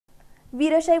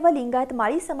वीरशैव लिंगायत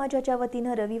माळी समाजाच्या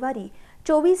वतीनं रविवारी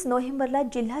 24 नोव्हेंबरला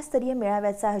जिल्हास्तरीय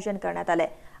मेळाव्याचं आयोजन करण्यात आलंय।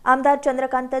 आमदार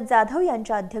चंद्रकांत जाधव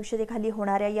यांच्या अध्यक्षतेखाली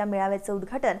होणाऱ्या या मेळाव्याचं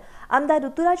उद्घाटन आमदार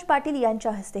ऋतुराज पाटील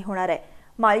यांच्या हस्ते होणार आहे।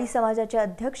 माळी समाजाचे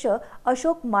अध्यक्ष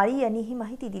अशोक माळी यांनी ही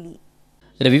माहिती दिली।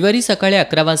 रविवारी सकाळी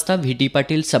 11 वाजता व्ही.टी.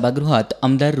 पाटील सभागृहात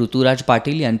आमदार ऋतुराज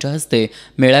पाटील यांच्या हस्ते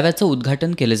मेळाव्याचं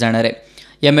उद्घाटन केले जाणार आहे।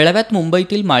 या मेळाव्यात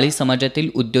मुंबईतील माळी समाजातील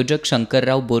उद्योजक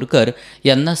शंकरराव बोरकर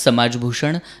यांना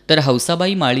समाजभूषण तर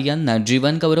हौसाबाई माळी यांना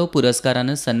जीवनगौरव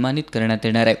पुरस्काराने सन्मानित करण्यात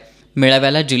येणार आहे।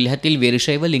 मेळाव्याला जिल्ह्यातील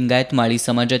वीरशैव लिंगायत माळी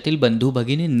समाजातील बंधू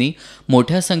भगिनींनी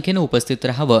मोठ्या संख्येने उपस्थित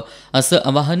राहावं असं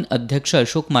आवाहन अध्यक्ष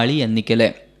अशोक माळी यांनी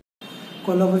केलंय।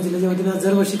 कोल्हापूर जिल्ह्याच्या वतीने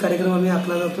दरवर्षी कार्यक्रम आम्ही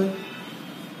आखला जातोय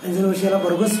आणि दरवर्षी याला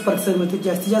भरघोस प्रतिसाद मिळतो।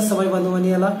 जास्तीत जास्त समाज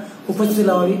बांधवांनी याला उपस्थिती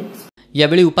लावावी।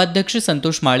 यावेळी उपाध्यक्ष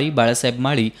संतोष माळी, बाळासाहेब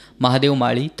माळी, महादेव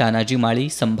माळी, तानाजी माळी,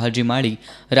 संभाजी माळी,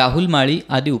 राहुल माळी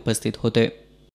आदी उपस्थित होते।